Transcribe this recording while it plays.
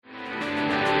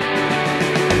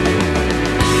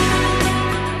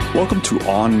Welcome to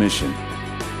On Mission,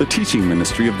 the teaching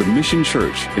ministry of the Mission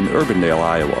Church in Urbandale,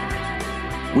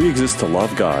 Iowa. We exist to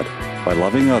love God by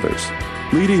loving others,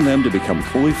 leading them to become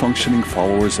fully functioning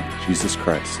followers of Jesus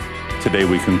Christ. Today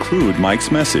we conclude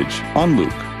Mike's message on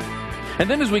Luke. And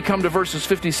then as we come to verses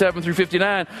 57 through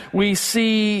 59, we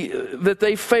see that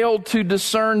they failed to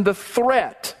discern the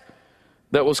threat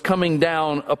that was coming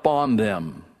down upon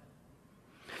them.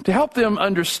 To help them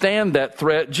understand that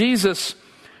threat, Jesus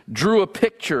drew a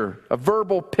picture, a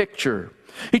verbal picture.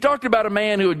 He talked about a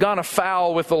man who had gone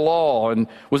afoul with the law and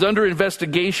was under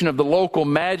investigation of the local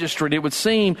magistrate. It would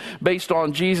seem, based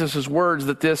on Jesus' words,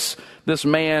 that this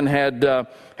man had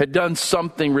done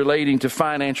something relating to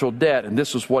financial debt, and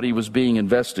this was what he was being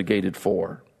investigated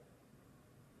for.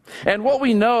 And what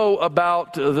we know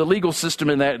about the legal system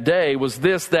in that day was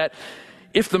this, that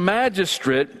if the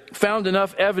magistrate found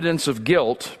enough evidence of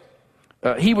guilt,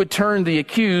 he would turn the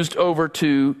accused over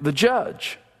to the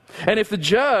judge. And if the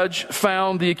judge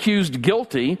found the accused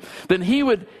guilty, then he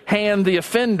would hand the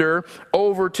offender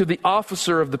over to the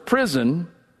officer of the prison.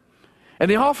 And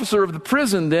the officer of the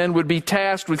prison then would be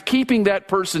tasked with keeping that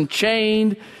person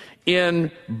chained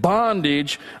in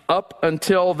bondage up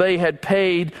until they had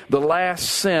paid the last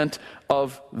cent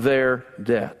of their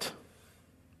debt.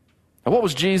 Now, what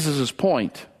was Jesus'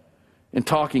 point in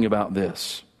talking about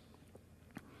this?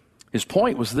 His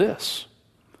point was this,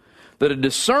 that a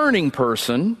discerning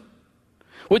person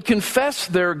would confess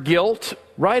their guilt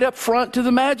right up front to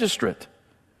the magistrate.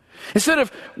 Instead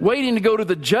of waiting to go to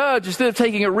the judge, instead of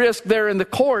taking a risk there in the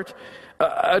court,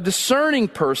 a discerning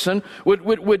person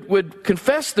would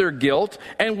confess their guilt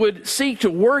and would seek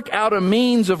to work out a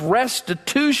means of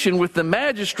restitution with the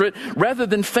magistrate rather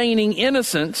than feigning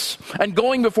innocence and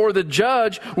going before the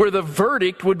judge where the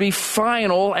verdict would be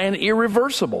final and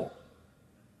irreversible.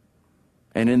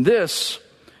 And in this,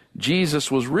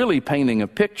 Jesus was really painting a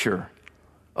picture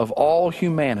of all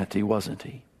humanity, wasn't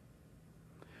he?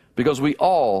 Because we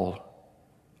all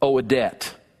owe a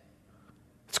debt.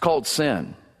 It's called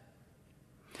sin.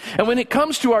 And when it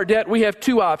comes to our debt, we have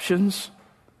two options.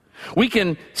 We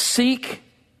can seek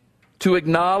to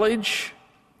acknowledge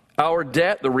our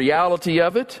debt, the reality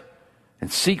of it, and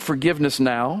seek forgiveness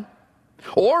now.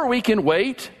 Or we can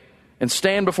wait and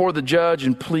stand before the judge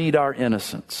and plead our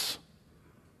innocence.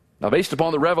 Now, based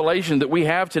upon the revelation that we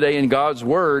have today in God's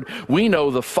Word, we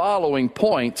know the following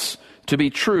points to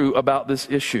be true about this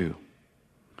issue.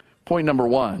 Point number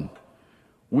one,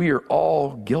 we are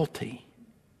all guilty.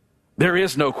 There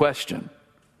is no question.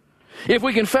 If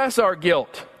we confess our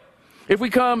guilt, if we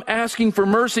come asking for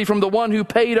mercy from the one who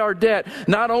paid our debt,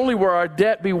 not only will our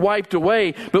debt be wiped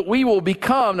away, but we will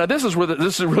become, now this is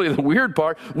really the weird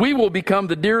part, we will become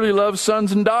the dearly loved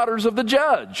sons and daughters of the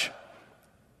judge.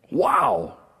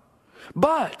 Wow.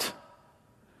 But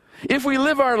if we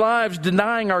live our lives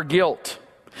denying our guilt,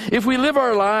 if we live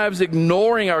our lives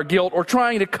ignoring our guilt or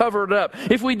trying to cover it up,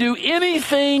 if we do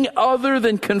anything other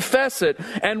than confess it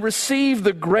and receive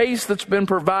the grace that's been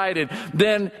provided,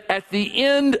 then at the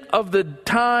end of the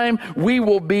time, we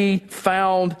will be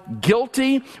found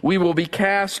guilty. We will be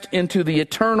cast into the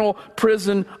eternal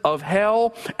prison of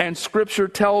hell. And Scripture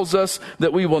tells us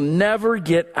that we will never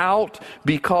get out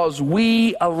because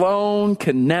we alone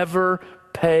can never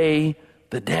pay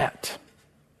the debt.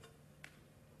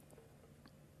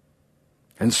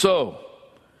 And so,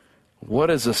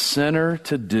 what is a sinner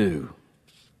to do?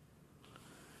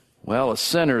 Well, a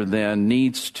sinner then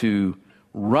needs to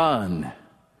run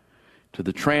to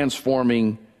the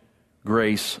transforming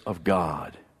grace of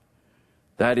God.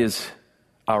 That is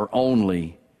our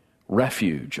only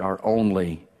refuge, our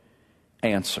only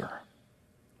answer.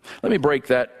 Let me break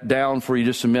that down for you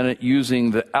just a minute using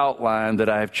the outline that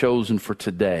I have chosen for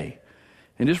today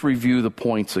and just review the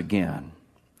points again.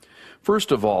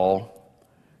 First of all,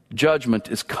 judgment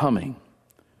is coming.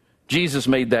 Jesus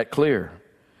made that clear.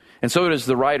 And so does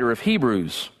the writer of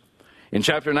Hebrews. In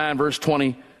chapter 9, verse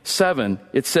 27,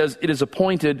 it says, "It is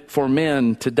appointed for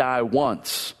men to die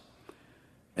once,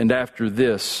 and after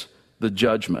this, the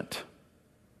judgment."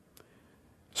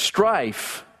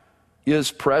 Strife is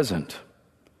present.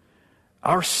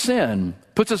 Our sin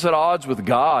puts us at odds with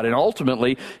God, and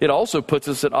ultimately, it also puts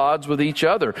us at odds with each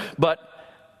other. But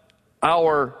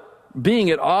our being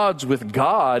at odds with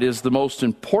God is the most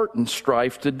important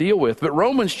strife to deal with. But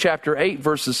Romans chapter 8,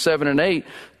 verses 7 and 8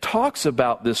 talks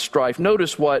about this strife.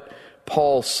 Notice what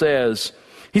Paul says.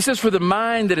 He says, "For the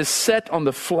mind that is set on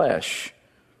the flesh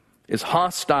is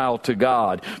hostile to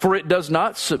God, for it does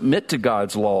not submit to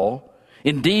God's law.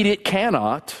 Indeed, it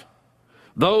cannot.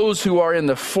 Those who are in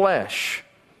the flesh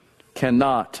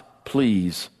cannot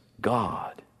please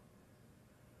God."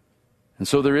 And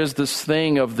so there is this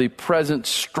thing of the present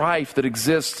strife that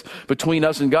exists between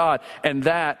us and God. And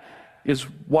that is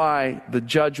why the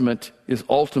judgment is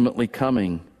ultimately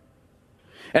coming.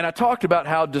 And I talked about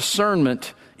how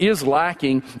discernment is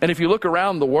lacking. And if you look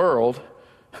around the world,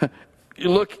 you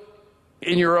look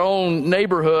in your own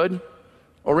neighborhood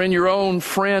or in your own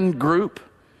friend group,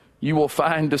 you will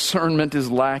find discernment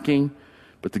is lacking.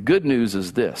 But the good news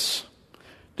is this: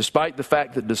 despite the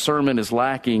fact that discernment is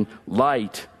lacking,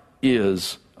 light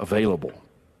is available.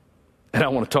 And I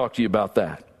want to talk to you about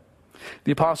that.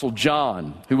 The Apostle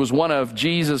John, who was one of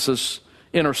Jesus'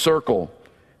 inner circle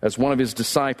as one of his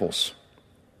disciples,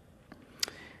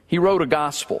 he wrote a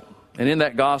gospel. And in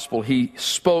that gospel, he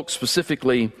spoke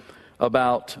specifically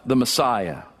about the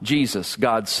Messiah, Jesus,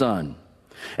 God's Son.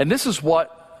 And this is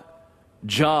what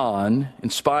John,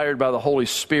 inspired by the Holy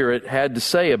Spirit, had to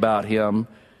say about him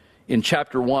in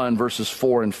chapter 1, verses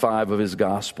 4 and 5 of his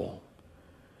gospel.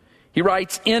 He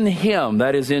writes, "In him,"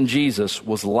 that is in Jesus,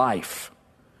 "was life.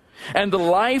 And the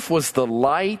life was the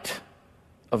light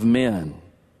of men.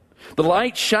 The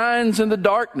light shines in the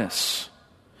darkness,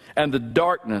 and the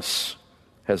darkness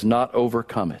has not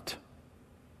overcome it."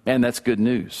 And that's good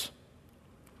news.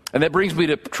 And that brings me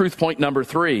to truth point number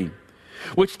 3,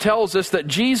 which tells us that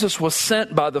Jesus was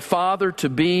sent by the Father to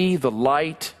be the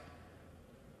light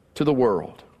to the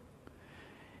world.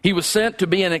 He was sent to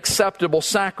be an acceptable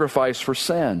sacrifice for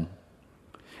sin.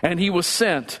 And he was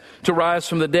sent to rise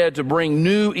from the dead to bring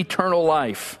new eternal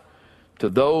life to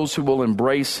those who will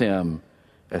embrace him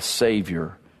as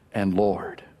Savior and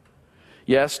Lord.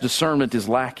 Yes, discernment is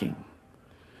lacking,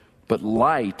 but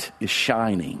light is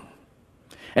shining.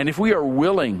 And if we are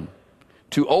willing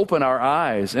to open our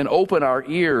eyes and open our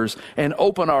ears and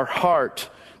open our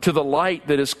heart to the light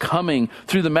that is coming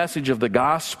through the message of the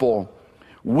gospel,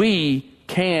 we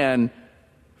can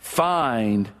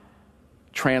find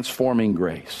transforming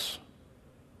grace.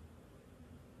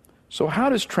 So how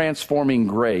does transforming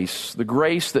grace, the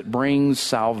grace that brings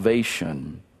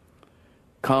salvation,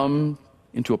 come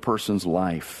into a person's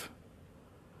life?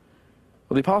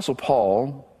 Well, the Apostle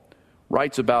Paul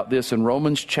writes about this in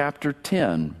Romans chapter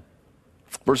 10,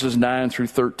 verses 9 through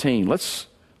 13. Let's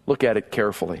look at it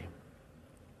carefully.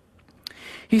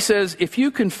 He says, "If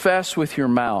you confess with your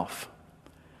mouth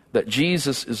that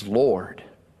Jesus is Lord,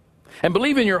 and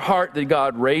believe in your heart that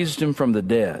God raised him from the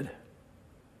dead,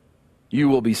 you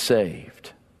will be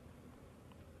saved.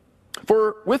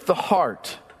 For with the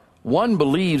heart one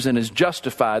believes and is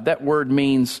justified." That word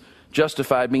means,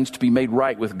 justified means to be made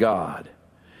right with God.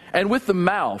 "And with the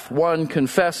mouth one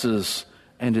confesses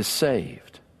and is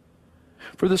saved.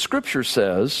 For the Scripture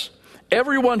says,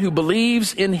 everyone who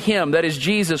believes in him," that is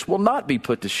Jesus, "will not be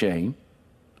put to shame.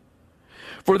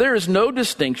 For there is no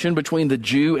distinction between the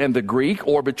Jew and the Greek,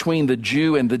 or between the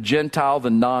Jew and the Gentile, the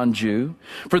non-Jew.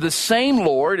 For the same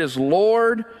Lord is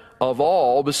Lord of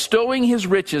all, bestowing his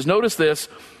riches," notice this,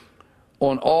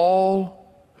 "on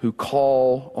all who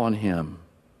call on him.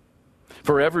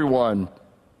 For everyone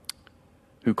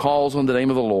who calls on the name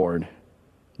of the Lord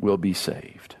will be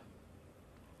saved."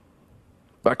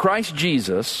 By Christ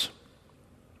Jesus,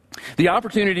 the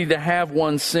opportunity to have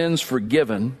one's sins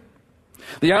forgiven,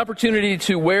 the opportunity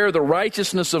to wear the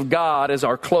righteousness of God as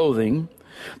our clothing,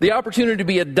 the opportunity to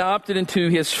be adopted into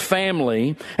his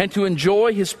family, and to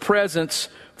enjoy his presence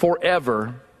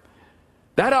forever,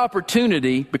 that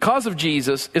opportunity, because of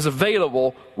Jesus, is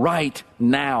available right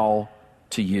now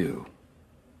to you.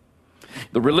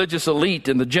 The religious elite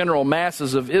and the general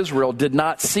masses of Israel did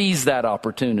not seize that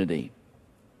opportunity,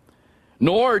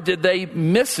 nor did they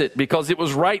miss it because it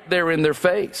was right there in their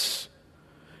face.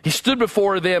 He stood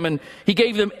before them and he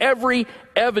gave them every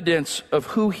evidence of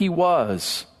who he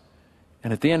was.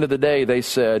 And at the end of the day, they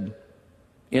said,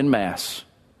 en masse,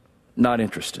 not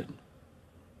interested.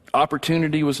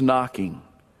 Opportunity was knocking,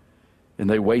 and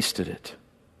they wasted it.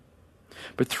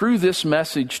 But through this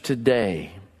message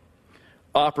today,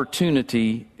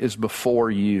 opportunity is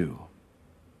before you.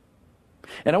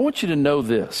 And I want you to know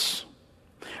this.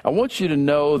 I want you to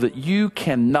know that you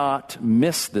cannot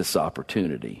miss this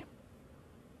opportunity.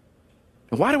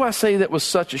 And why do I say that with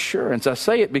such assurance? I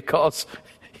say it because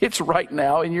it's right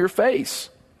now in your face.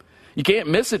 You can't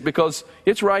miss it because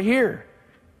it's right here.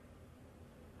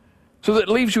 So that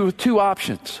leaves you with two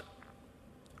options.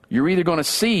 You're either going to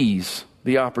seize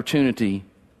the opportunity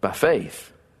by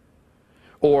faith,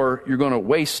 or you're going to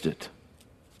waste it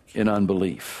in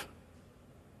unbelief.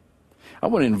 I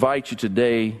want to invite you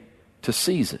today to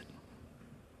seize it.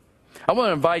 I want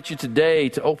to invite you today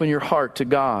to open your heart to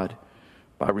God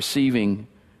by receiving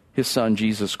his Son,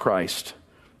 Jesus Christ,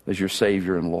 as your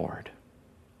Savior and Lord.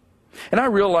 And I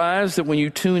realize that when you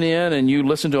tune in and you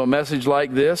listen to a message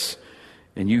like this,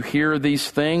 and you hear these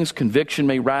things, conviction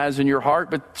may rise in your heart,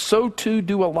 but so too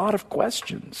do a lot of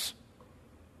questions.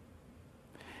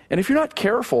 And if you're not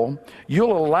careful,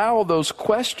 you'll allow those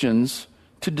questions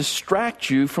to distract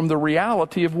you from the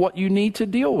reality of what you need to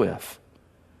deal with.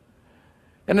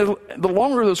 And the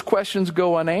longer those questions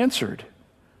go unanswered,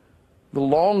 the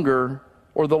longer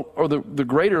or the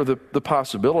greater the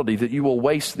possibility that you will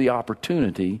waste the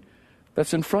opportunity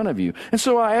that's in front of you. And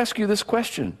so I ask you this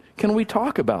question: can we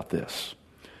talk about this?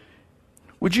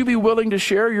 Would you be willing to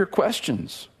share your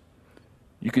questions?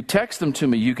 You could text them to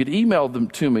me. You could email them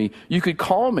to me. You could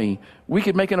call me. We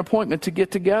could make an appointment to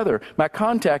get together. My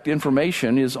contact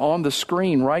information is on the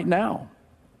screen right now.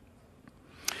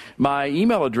 My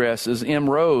email address is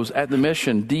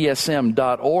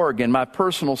mrose@themissiondsm.org, and my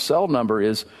personal cell number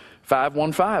is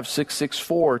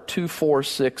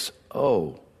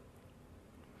 515-664-2460.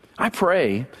 I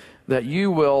pray that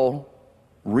you will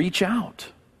reach out,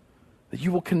 that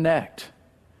you will connect,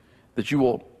 that you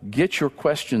will get your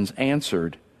questions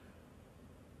answered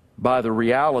by the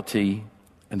reality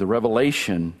and the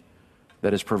revelation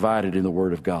that is provided in the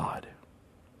Word of God.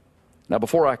 Now,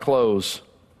 before I close,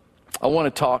 I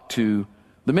want to talk to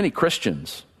the many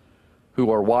Christians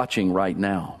who are watching right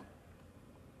now.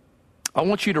 I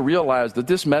want you to realize that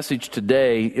this message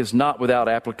today is not without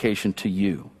application to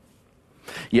you.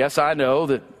 Yes, I know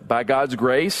that by God's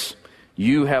grace,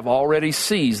 you have already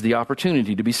seized the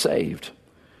opportunity to be saved,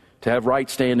 to have right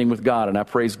standing with God, and I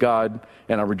praise God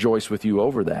and I rejoice with you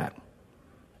over that.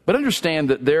 But understand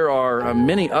that there are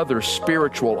many other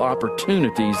spiritual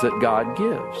opportunities that God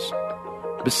gives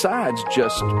besides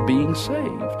just being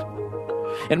saved.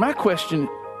 And my question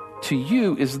to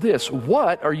you is this: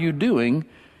 what are you doing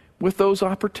with those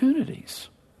opportunities?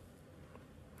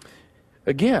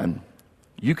 Again,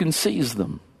 you can seize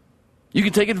them. You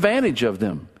can take advantage of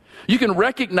them. You can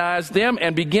recognize them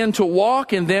and begin to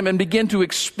walk in them and begin to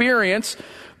experience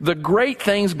the great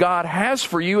things God has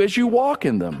for you as you walk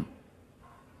in them.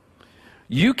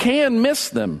 You can miss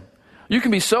them. You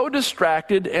can be so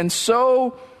distracted and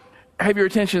so have your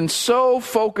attention so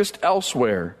focused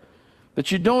elsewhere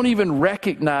that you don't even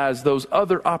recognize those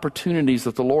other opportunities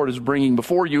that the Lord is bringing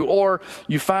before you, or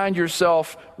you find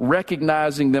yourself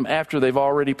recognizing them after they've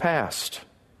already passed,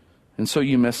 and so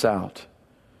you miss out.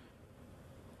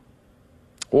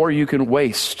 Or you can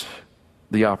waste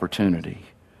the opportunity,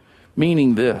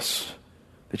 meaning this,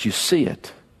 that you see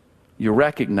it, you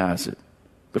recognize it,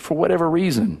 but for whatever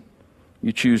reason,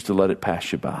 you choose to let it pass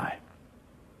you by.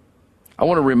 I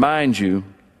want to remind you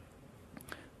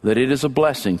that it is a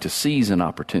blessing to seize an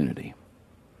opportunity.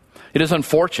 It is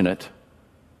unfortunate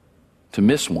to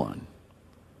miss one,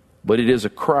 but it is a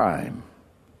crime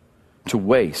to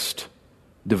waste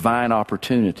divine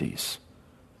opportunities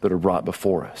that are brought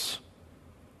before us.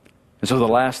 And so the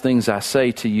last things I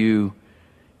say to you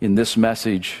in this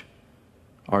message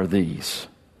are these: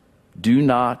 do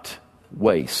not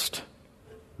waste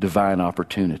divine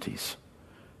opportunities.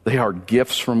 They are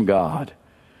gifts from God.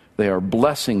 They are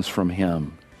blessings from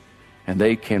Him. And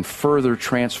they can further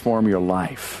transform your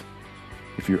life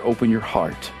if you open your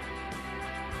heart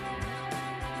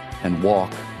and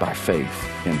walk by faith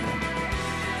in them.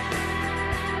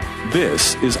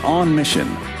 This is On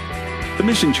Mission. The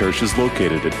Mission Church is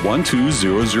located at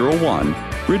 12001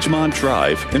 Ridgemont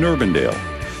Drive in Urbandale.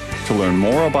 To learn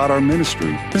more about our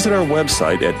ministry, visit our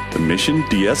website at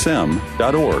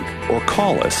themissiondsm.org or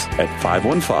call us at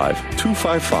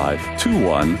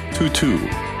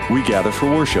 515-255-2122. We gather for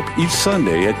worship each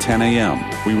Sunday at 10 a.m.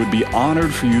 We would be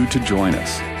honored for you to join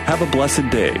us. Have a blessed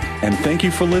day, and thank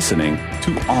you for listening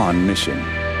to On Mission.